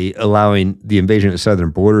 Obviously, allowing the invasion of the southern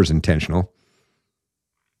border is intentional.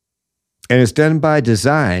 And it's done by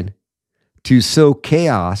design to sow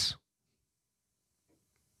chaos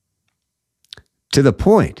to the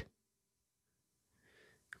point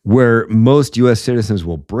where most U.S. citizens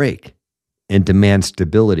will break and demand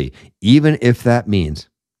stability, even if that means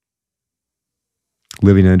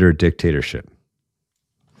living under a dictatorship.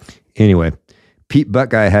 Anyway, Pete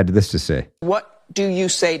Buckguy had this to say. What do you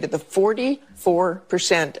say to the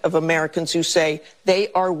 44% of Americans who say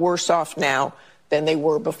they are worse off now than they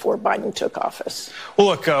were before Biden took office? Well,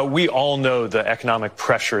 look, we all know the economic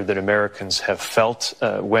pressure that Americans have felt.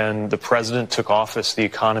 When the president took office, the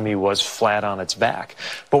economy was flat on its back.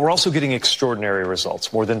 But we're also getting extraordinary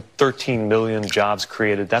results. More than 13 million jobs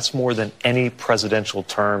created. That's more than any presidential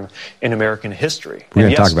term in American history. We're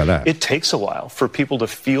going to talk about that. It takes a while for people to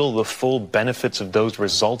feel the full benefits of those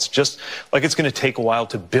results, just like it's going to take a while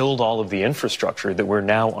to build all of the infrastructure that we're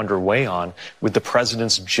now underway on with the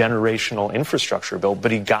president's generational infrastructure bill. But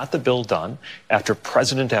he got the bill done after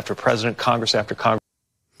president, Congress after Congress.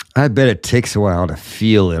 I bet it takes a while to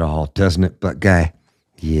feel it all, doesn't it, Buckguy?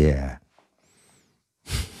 Yeah.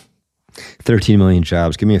 13 million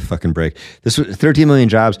jobs. Give me a fucking break. This was 13 million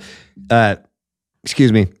jobs.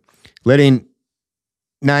 Letting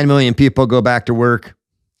 9 million people go back to work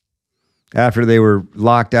after they were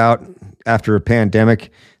locked out after a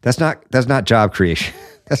pandemic. That's not job creation.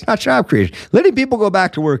 That's not job creation. Letting people go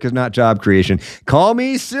back to work is not job creation. Call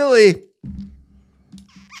me silly,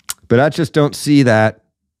 but I just don't see that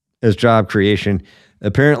as job creation.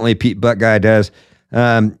 Apparently, Pete Buckguy does.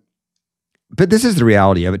 But this is the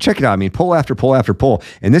reality of it. Check it out. I mean, poll after poll after poll.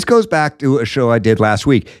 And this goes back to a show I did last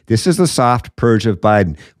week. This is the soft purge of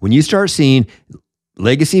Biden. When you start seeing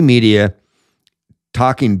legacy media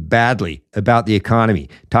talking badly about the economy,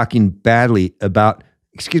 talking badly about,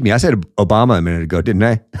 excuse me, I said Obama a minute ago, didn't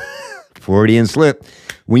I? Freudian slip.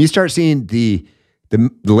 When you start seeing the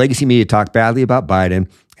legacy media talk badly about Biden and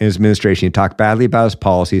his administration, talk badly about his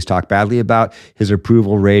policies, talk badly about his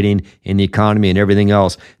approval rating in the economy and everything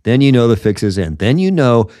else, then you know the fix is in. Then you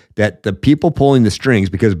know that the people pulling the strings,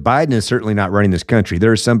 because Biden is certainly not running this country.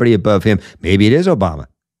 There is somebody above him. Maybe it is Obama.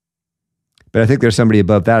 But I think there's somebody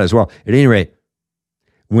above that as well. At any rate,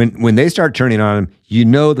 when they start turning on him, you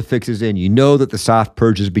know the fix is in. You know that the soft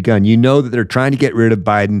purge has begun. You know that they're trying to get rid of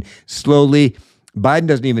Biden slowly. Biden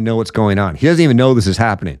doesn't even know what's going on. He doesn't even know this is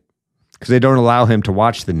happening because they don't allow him to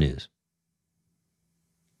watch the news.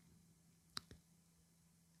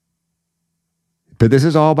 But this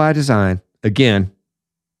is all by design. Again,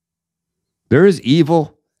 there is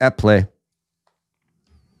evil at play.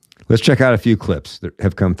 Let's check out a few clips that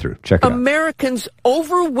have come through. Check it out. Americans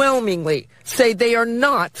overwhelmingly say they are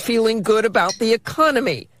not feeling good about the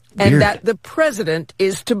economy and that the president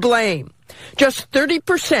is to blame. Just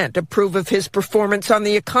 30% approve of his performance on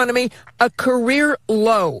the economy, a career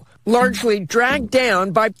low, largely dragged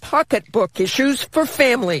down by pocketbook issues for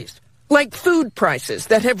families, like food prices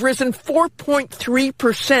that have risen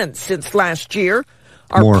 4.3% since last year.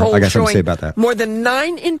 Our poll showing more than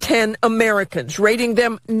 9 in 10 Americans rating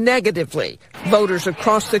them negatively. Voters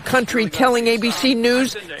across the country telling ABC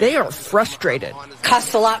News they are frustrated.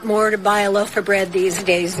 Costs a lot more to buy a loaf of bread these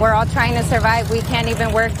days. We're all trying to survive. We can't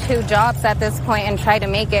even work 2 jobs at this point and try to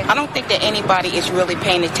make it. I don't think that anybody is really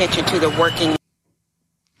paying attention to the working.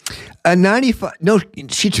 A 95, no,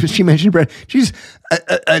 she mentioned bread. She's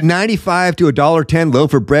a 95 to $1.10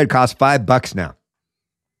 loaf of bread costs $5 now.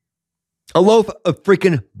 A loaf of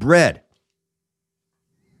freaking bread.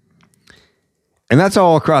 And that's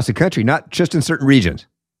all across the country, not just in certain regions.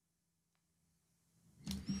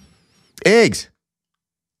 Eggs.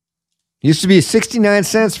 Used to be 69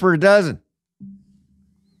 cents for a dozen.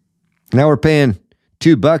 Now we're paying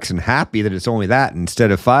 $2 and happy that it's only that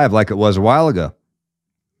instead of $5 like it was a while ago.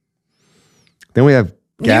 Then we have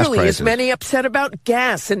gas Nearly prices. as many upset about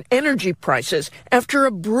gas and energy prices after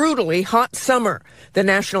a brutally hot summer. The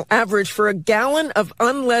national average for a gallon of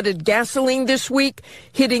unleaded gasoline this week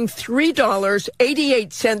hitting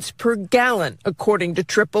 $3.88 per gallon, according to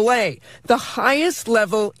AAA, the highest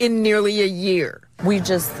level in nearly a year. We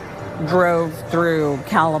just drove through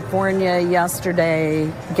California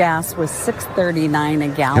yesterday. Gas was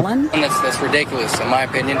 $6.39 a gallon. And that's ridiculous, in my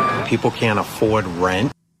opinion. People can't afford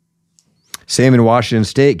rent. Same in Washington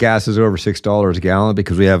State, gas is over $6 a gallon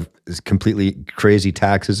because we have completely crazy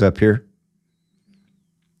taxes up here.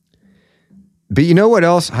 But you know what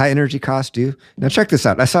else high energy costs do? Now check this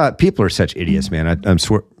out. I saw people are such idiots, man. I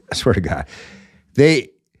swear to God. They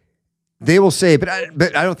will say, but I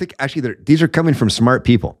don't think actually these are coming from smart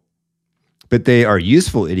people. But they are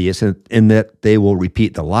useful idiots in that they will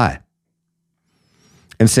repeat the lie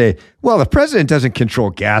and say, well, the president doesn't control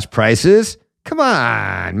gas prices. Come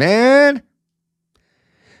on, man.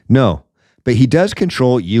 No, but he does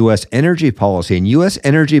control U.S. energy policy. And U.S.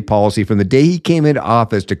 energy policy from the day he came into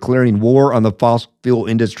office declaring war on the fossil fuel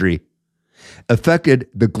industry affected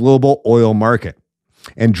the global oil market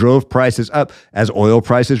and drove prices up. As oil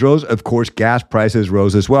prices rose, of course, gas prices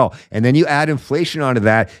rose as well. And then you add inflation onto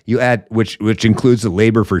that, you add which includes the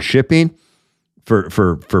labor for shipping,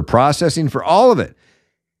 for processing, for all of it.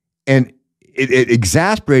 And it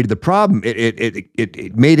exacerbated the problem.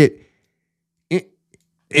 It made it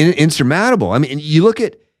insurmountable. I mean, you look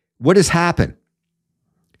at what has happened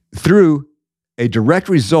through a direct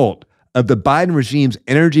result of the Biden regime's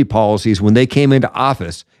energy policies when they came into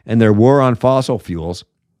office and their war on fossil fuels.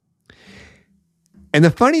 And the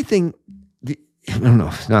funny thing, I don't know,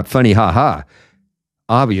 it's not funny,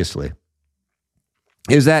 obviously,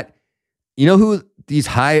 is that, you know who these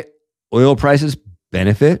high oil prices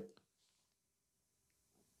benefit?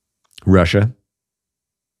 Russia.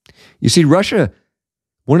 You see, Russia,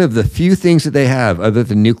 one of the few things that they have other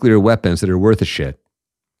than nuclear weapons that are worth a shit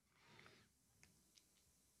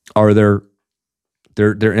are their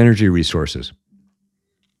energy resources.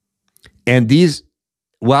 And these,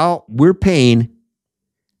 while we're paying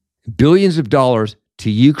billions of dollars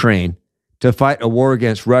to Ukraine to fight a war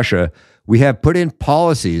against Russia, we have put in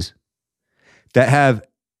policies that have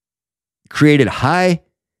created high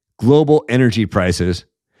global energy prices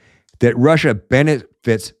that Russia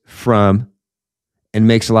benefits from and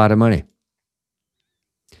makes a lot of money.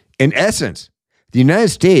 In essence, the United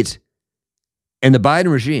States and the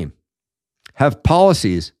Biden regime have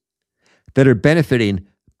policies that are benefiting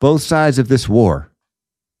both sides of this war.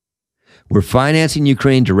 We're financing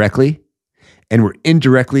Ukraine directly, and we're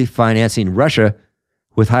indirectly financing Russia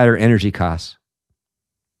with higher energy costs.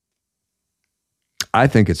 I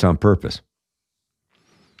think it's on purpose.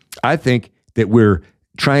 I think that we're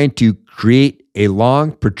trying to create a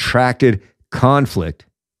long, protracted conflict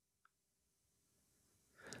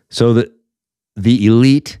so that the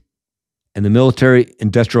elite and the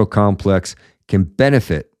military-industrial complex can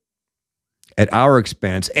benefit at our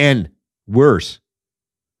expense, and worse,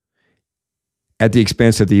 at the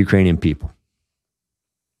expense of the Ukrainian people.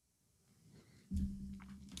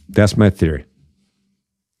 That's my theory.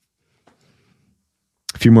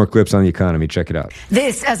 A few more clips on the economy. Check it out.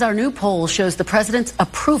 This, as our new poll shows, the president's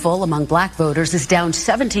approval among black voters is down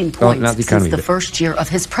 17 points since the first year of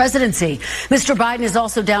his presidency. Mr. Biden is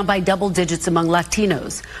also down by double digits among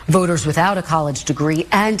Latinos, voters without a college degree,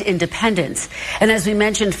 and independents. And as we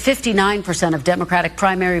mentioned, 59% of Democratic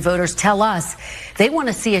primary voters tell us they want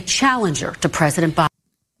to see a challenger to President Biden.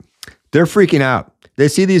 They're freaking out. They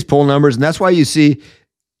see these poll numbers, and that's why you see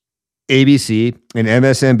ABC and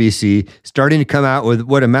MSNBC starting to come out with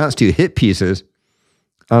what amounts to hit pieces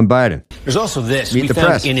on Biden. There's also this. Meet we the found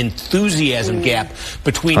press. an enthusiasm gap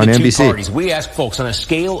between On the two NBC. parties. We asked folks on a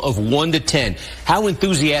scale of 1 to 10, how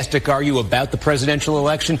enthusiastic are you about the presidential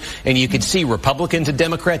election? And you can see Republican to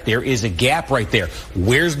Democrat, there is a gap right there.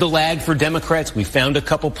 Where's the lag for Democrats? We found a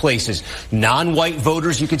couple places. Non-white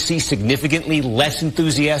voters, you can see significantly less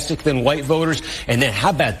enthusiastic than white voters. And then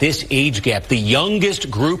how about this age gap? The youngest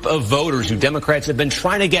group of voters who Democrats have been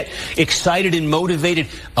trying to get excited and motivated,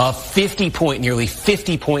 nearly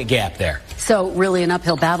 50-point gap there. So really an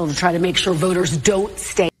uphill battle to try to make sure voters don't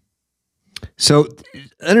stay. So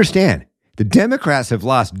understand, the Democrats have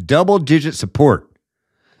lost double-digit support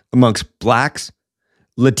amongst blacks,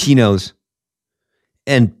 Latinos,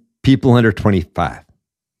 and people under 25.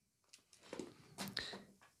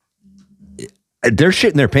 They're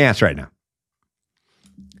shitting their pants right now.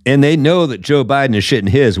 And they know that Joe Biden is shitting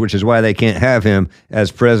his, which is why they can't have him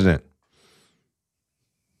as president.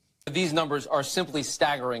 These numbers are simply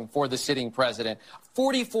staggering for the sitting president.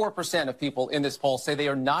 44% of people in this poll say they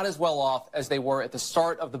are not as well off as they were at the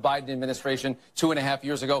start of the Biden administration 2.5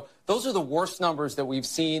 years ago. Those are the worst numbers that we've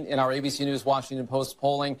seen in our ABC News Washington Post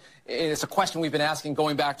polling. It's a question we've been asking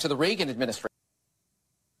going back to the Reagan administration.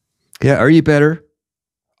 Yeah, are you better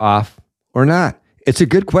off or not? It's a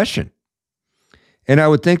good question. And I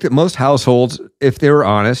would think that most households, if they were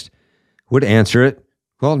honest, would answer it.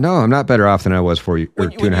 Well, no, I'm not better off than I was 2.5 years ago.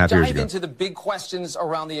 When you dive into the big questions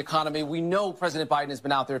around the economy, we know President Biden has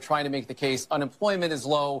been out there trying to make the case. Unemployment is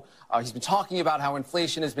low. He's been talking about how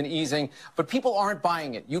inflation has been easing, but people aren't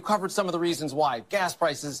buying it. You covered some of the reasons why. Gas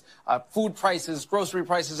prices, food prices, grocery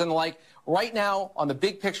prices, and the like. Right now, on the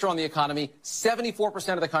big picture on the economy,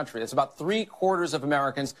 74% of the country, that's about 3/4 of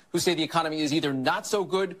Americans, who say the economy is either not so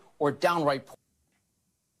good or downright poor.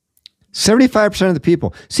 75% of the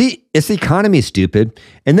people. See, it's the economy, stupid.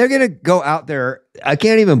 And they're going to go out there. I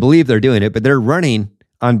can't even believe they're doing it, but they're running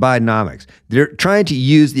on Bidenomics. They're trying to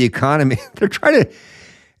use the economy. They're trying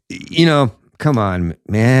to, come on,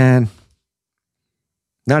 man.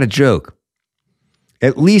 Not a joke.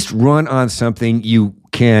 At least run on something you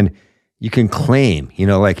can claim,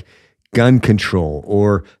 like gun control.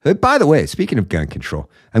 Or, by the way, speaking of gun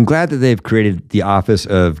control, I'm glad that they've created the Office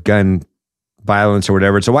of Gun Violence or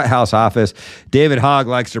whatever. It's a White House office. David Hogg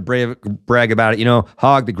likes to brag about it.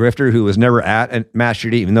 Hogg, the grifter who was never at a mass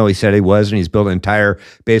shooting, even though he said he was, and he's built an entire,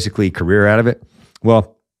 basically, career out of it.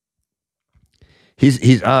 Well,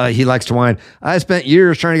 he likes to whine. I spent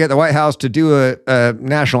years trying to get the White House to do a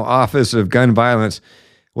National Office of Gun Violence.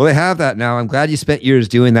 Well, they have that now. I'm glad you spent years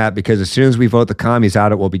doing that, because as soon as we vote the commies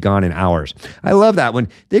out, it will be gone in hours. I love that when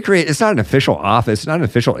they create, it's not an official office, it's not an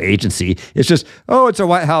official agency. It's just, it's a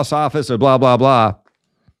White House office of blah, blah, blah.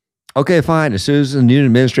 Okay, fine. As soon as the new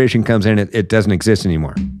administration comes in, it doesn't exist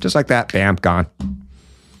anymore. Just like that, bam, gone.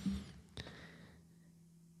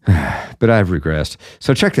 But I've regressed.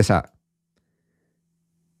 So check this out.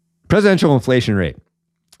 Presidential inflation rate.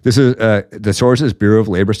 This is the source is Bureau of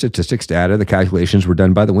Labor Statistics data. The calculations were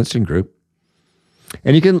done by the Winston Group.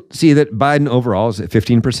 And you can see that Biden overall is at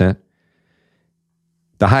 15%,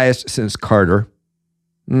 the highest since Carter.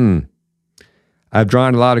 I've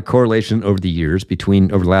drawn a lot of correlation over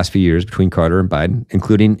the last few years between Carter and Biden,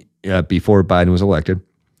 including before Biden was elected.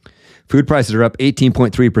 Food prices are up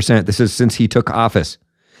 18.3%. This is since he took office.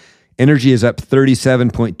 Energy is up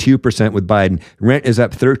 37.2% with Biden. Rent is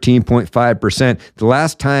up 13.5%. The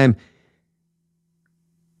last time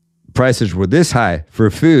prices were this high for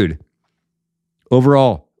food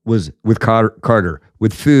overall was with Carter.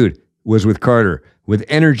 With food was with Carter. With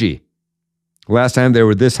energy, last time they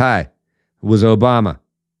were this high was Obama.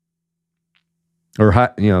 Or high,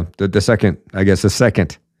 the second, I guess the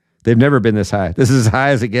second. They've never been this high. This is as high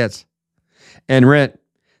as it gets. And rent,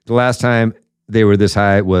 the last time they were this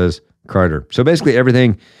high was Carter. So basically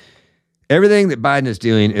everything that Biden is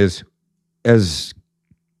doing is as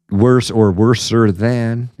worse or worser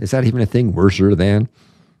than. Is that even a thing? Worser than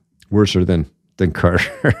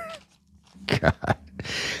Carter. God,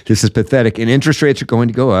 this is pathetic. And interest rates are going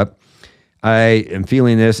to go up. I am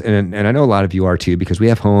feeling this, and I know a lot of you are too, because we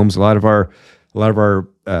have homes. A lot of our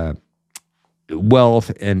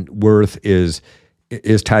wealth and worth is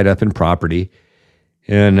tied up in property.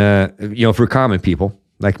 And for common people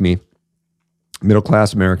like me, middle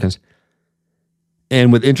class Americans,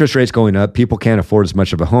 and with interest rates going up, people can't afford as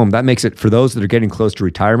much of a home. That makes it, for those that are getting close to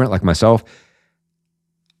retirement, like myself,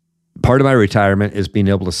 part of my retirement is being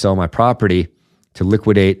able to sell my property to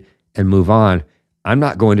liquidate and move on. I'm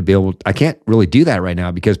not going to be able, I can't really do that right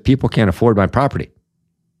now because people can't afford my property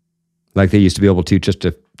like they used to be able to just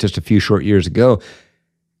a few short years ago.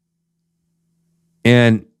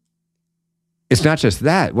 And it's not just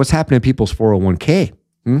that. What's happening to people's 401k?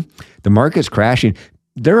 The market's crashing.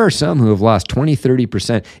 There are some who have lost 20,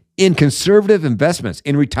 30% in conservative investments,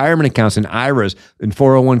 in retirement accounts, in IRAs, in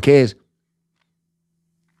 401ks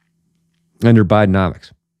under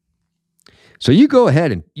Bidenomics. So you go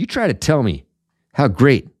ahead and you try to tell me how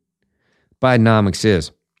great Bidenomics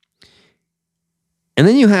is. And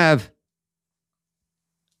then you have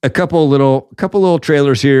a couple little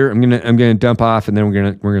trailers here. I'm gonna dump off, and then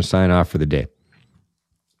we're gonna sign off for the day.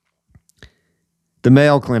 The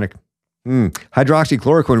Mayo Clinic,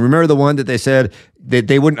 hydroxychloroquine. Remember the one that they said that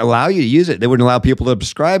they wouldn't allow you to use it. They wouldn't allow people to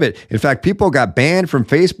prescribe it. In fact, people got banned from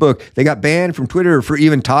Facebook. They got banned from Twitter for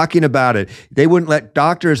even talking about it. They wouldn't let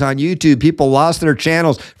doctors on YouTube. People lost their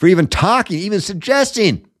channels for even talking, even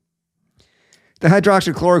suggesting the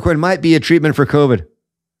hydroxychloroquine might be a treatment for COVID.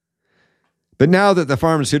 But now that the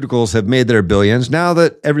pharmaceuticals have made their billions, now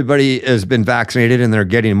that everybody has been vaccinated and they're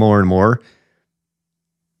getting more and more,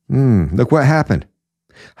 look what happened.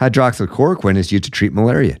 Hydroxychloroquine is used to treat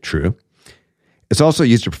malaria, true. It's also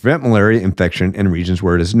used to prevent malaria infection in regions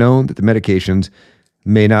where it is known that the medications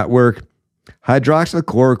may not work.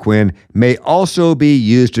 Hydroxychloroquine may also be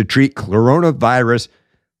used to treat coronavirus,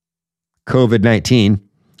 COVID-19,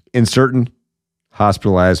 in certain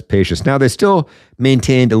hospitalized patients. Now, they still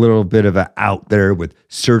maintained a little bit of an out there with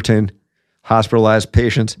certain hospitalized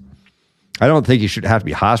patients. I don't think you should have to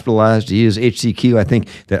be hospitalized to use HCQ. I think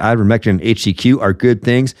that ivermectin and HCQ are good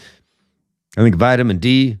things. I think vitamin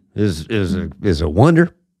D is a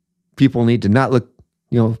wonder. People need to not look,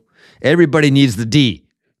 everybody needs the D.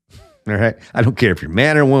 All right? I don't care if you're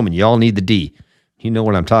man or woman, you all need the D. You know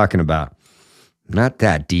what I'm talking about. Not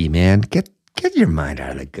that D, man. Get your mind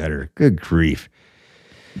out of the gutter. Good grief.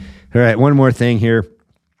 All right, one more thing here.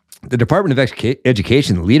 The Department of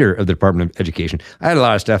Education, the leader of the Department of Education, I had a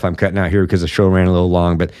lot of stuff I'm cutting out here because the show ran a little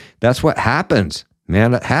long, but that's what happens,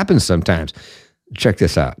 man. That happens sometimes. Check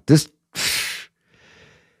this out.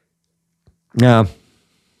 Now,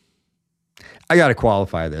 I got to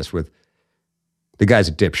qualify this with the guy's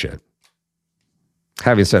a dipshit.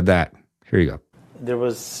 Having said that, here you go. There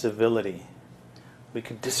was civility. We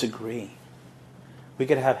could disagree. We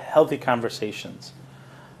could have healthy conversations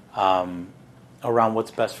around what's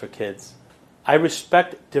best for kids. I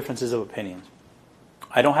respect differences of opinions.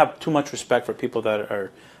 I don't have too much respect for people that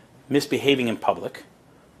are misbehaving in public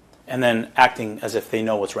and then acting as if they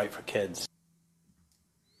know what's right for kids.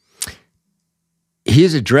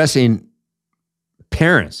 He's addressing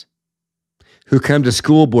parents who come to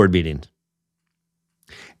school board meetings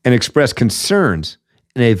and express concerns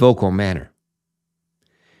in a vocal manner.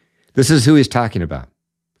 This is who he's talking about.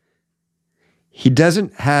 He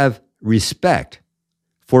doesn't have respect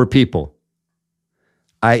for people,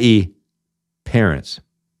 i.e., parents,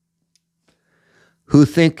 who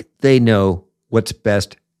think they know what's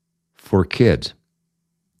best for kids.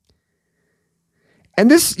 And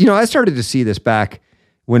this, I started to see this back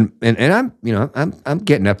when, and I'm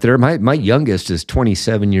getting up there. My youngest is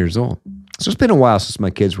 27 years old. So it's been a while since my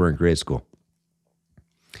kids were in grade school.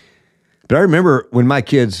 But I remember when my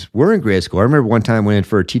kids were in grade school, I remember one time I went in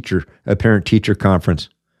for a parent-teacher conference.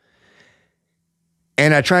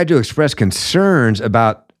 And I tried to express concerns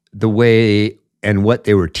about the way and what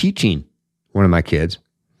they were teaching one of my kids.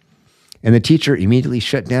 And the teacher immediately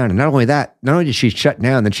shut down. And not only did she shut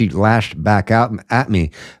down, then she lashed back out at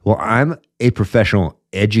me. Well, I'm a professional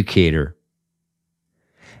educator.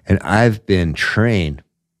 And I've been trained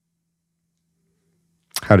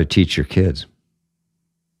how to teach your kids.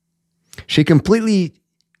 She completely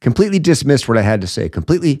dismissed what I had to say.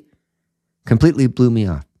 Completely blew me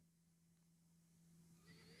off.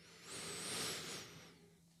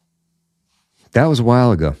 That was a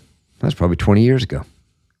while ago. That was probably 20 years ago.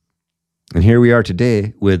 And here we are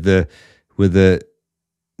today with the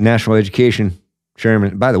National Education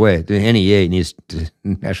Chairman. By the way, the NEA needs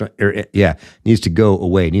to go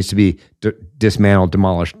away. Needs to be dismantled,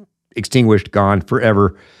 demolished, extinguished, gone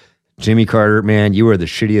forever. Jimmy Carter, man, you are the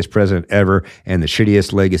shittiest president ever, and the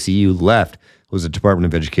shittiest legacy you left was the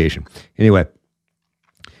Department of Education. Anyway,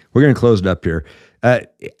 we're going to close it up here.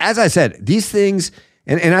 As I said, these things,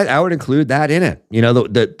 and I would include that in it. You know,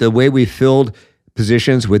 the way we filled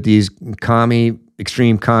positions with these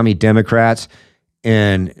extreme commie Democrats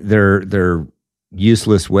and their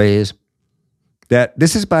useless ways. That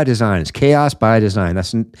this is by design. It's chaos by design.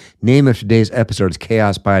 That's the name of today's episode. It's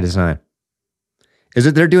chaos by design. Is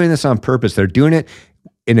that they're doing this on purpose. They're doing it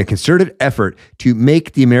in a concerted effort to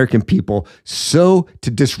make the American people to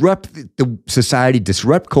disrupt the society,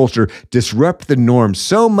 disrupt culture, disrupt the norm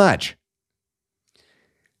so much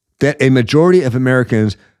that a majority of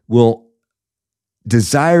Americans will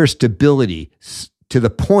desire stability to the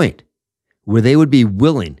point where they would be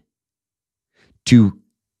willing to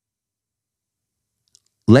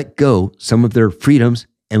let go some of their freedoms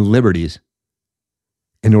and liberties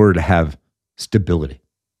in order to have stability.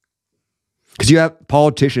 Because you have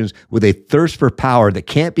politicians with a thirst for power that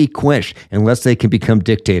can't be quenched unless they can become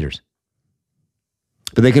dictators.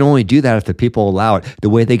 But they can only do that if the people allow it.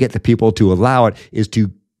 The way they get the people to allow it is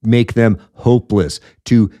to make them hopeless,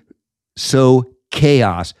 to sow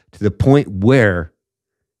chaos to the point where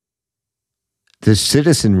the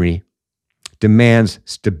citizenry demands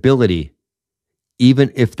stability,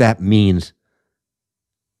 even if that means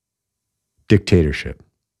dictatorship.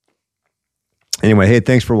 Anyway, hey,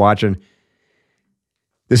 thanks for watching.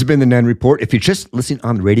 This has been the Nunn Report. If you're just listening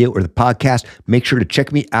on the radio or the podcast, make sure to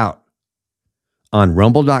check me out on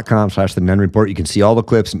rumble.com/the Nunn Report. You can see all the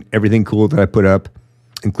clips and everything cool that I put up,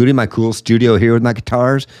 including my cool studio here with my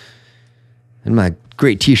guitars and my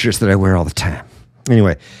great t-shirts that I wear all the time.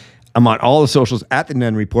 Anyway, I'm on all the socials at the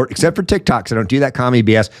Nunn Report, except for TikTok, so I don't do that commie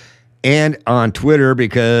BS, and on Twitter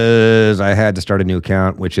because I had to start a new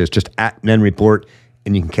account, which is just at Nunn Report,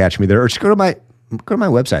 and you can catch me there. Or just go to my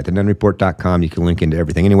website, thenunnreport.com. You can link into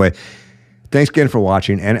everything. Anyway, thanks again for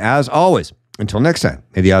watching, and as always, until next time,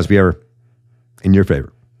 may the odds be ever in your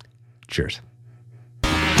favor. Cheers.